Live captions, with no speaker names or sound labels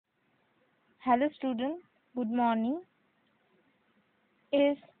Hello students, good morning. It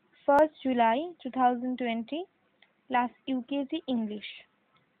is 1st July 2020, class UKG English.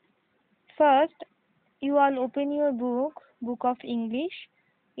 First, you all open your book of English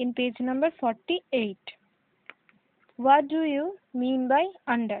in page number 48. What do you mean by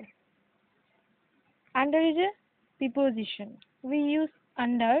under? Under is a preposition. We use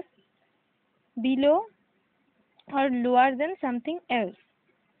under, below or lower than something else.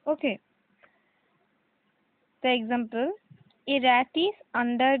 Okay. The example, a rat is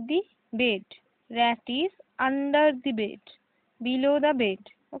under the bed. Rat is under the bed, below the bed.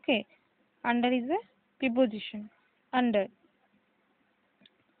 Okay, under is a preposition. Under.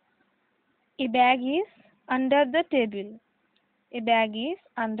 A bag is under the table. A bag is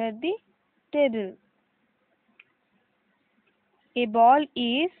under the table. A ball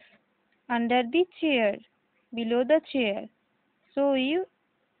is under the chair, below the chair. So you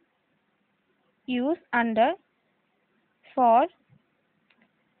use under for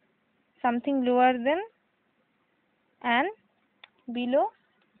something lower than and below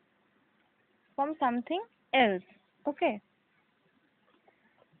from something else. Okay.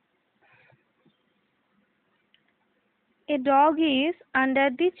 A dog is under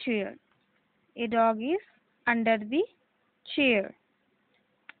the chair. A dog is under the chair.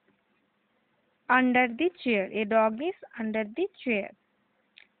 Under the chair. A dog is under the chair.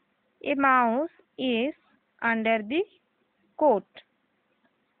 A mouse is under the coat.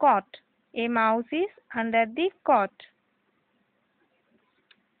 Cot. A mouse is under the cot.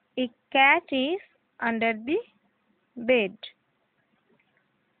 A cat is under the bed.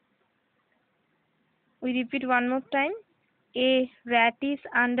 We repeat one more time. A rat is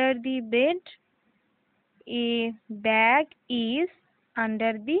under the bed. A bag is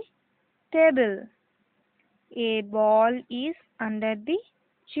under the table. A ball is under the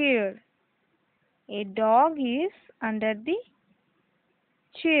chair. A dog is under the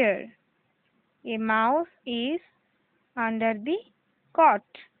chair. A mouse is under the cot.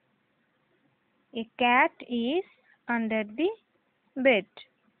 A cat is under the bed.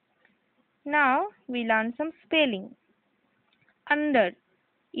 Now we learn some spelling. Under,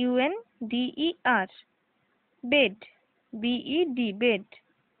 U-N-D-E-R. Bed, B-E-D, bed.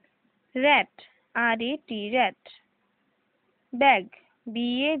 Rat, R-A-T, rat. Bag,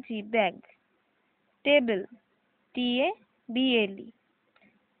 B-A-G, bag. Table, T-A-B-L-E.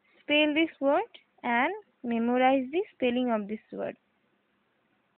 Spell this word and memorize the spelling of this word.